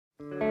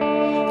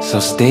So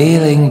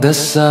stealing the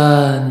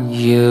sun,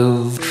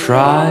 you've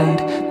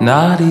tried,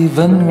 not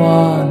even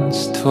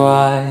once,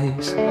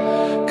 twice.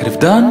 Could have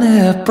done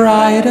it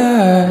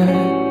brighter.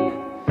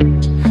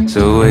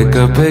 So we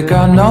could pick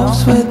our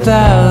nose with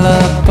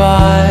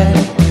alibi,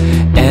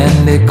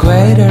 and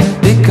equator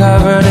be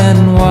covered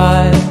in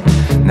white.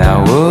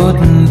 Now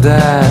wouldn't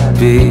that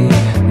be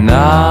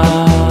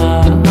nice?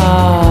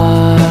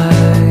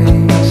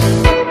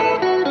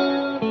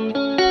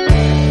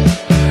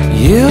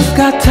 You've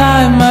got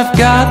time, I've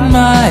got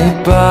my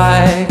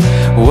bike.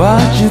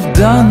 What you've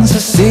done's a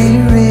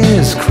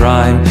serious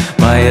crime.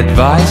 My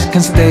advice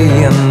can stay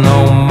in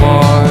no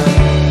more.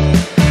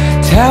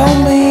 Tell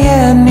me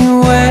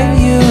anywhere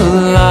you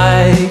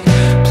like,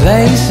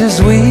 places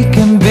we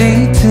can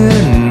be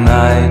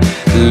tonight.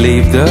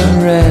 Leave the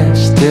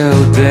rest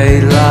till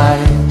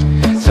daylight.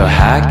 So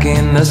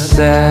hacking the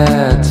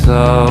satellite,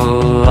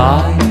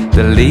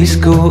 the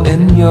least cool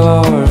in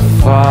your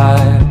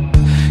file.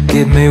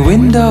 Gimme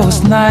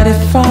Windows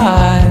 95.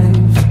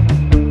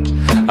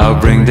 I'll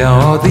bring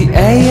down all the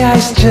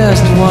AIs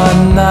just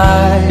one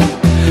night.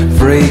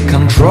 Free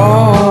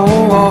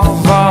control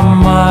of our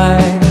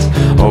minds.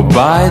 Oh,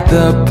 by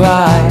the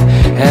by,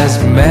 has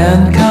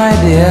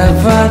mankind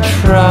ever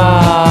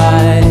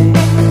tried?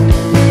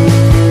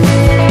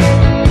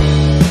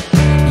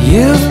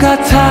 You've got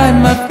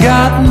time, I've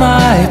got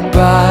my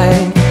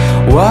bike.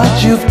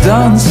 What you've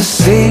done's a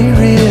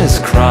serious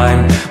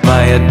crime.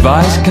 My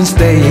advice can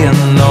stay in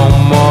no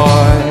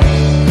more.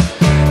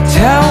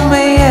 Tell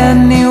me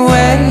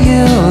anywhere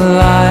you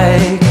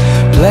like,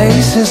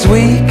 places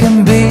we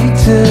can be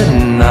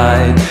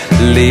tonight.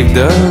 Leave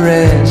the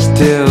rest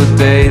till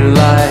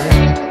daylight.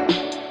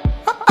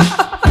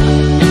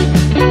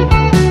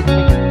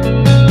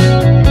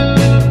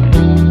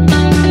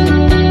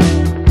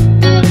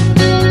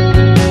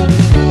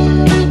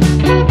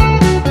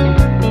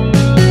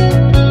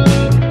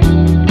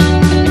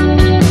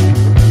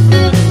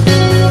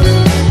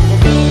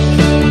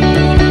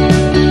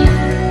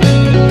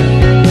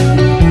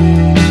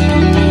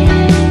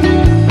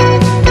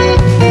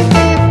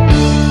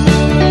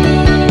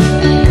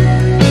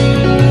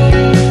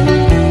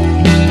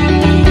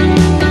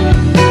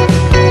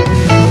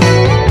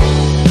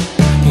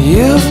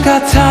 You've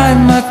got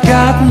time, I've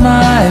got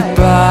my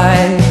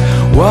bike.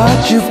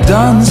 What you've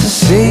done's a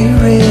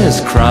serious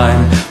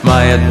crime.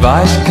 My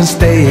advice can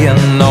stay in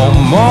no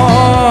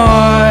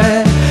more.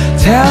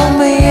 Tell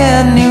me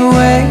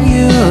anywhere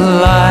you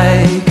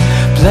like,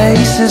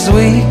 places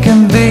we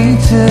can be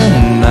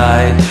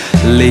tonight.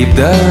 Leave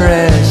the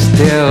rest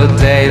till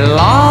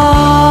daylight.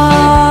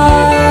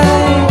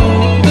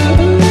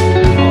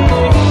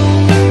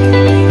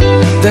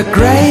 The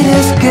great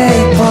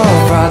escape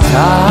of our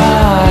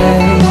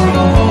time.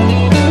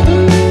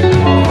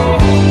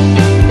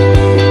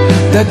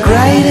 The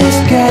great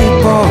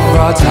escape of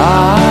our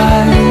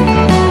time.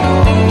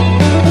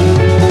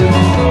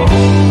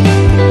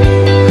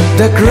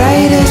 The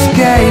great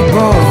escape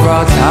of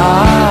our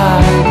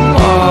time.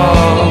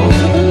 Oh,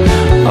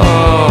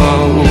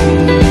 oh.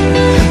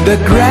 The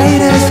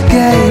great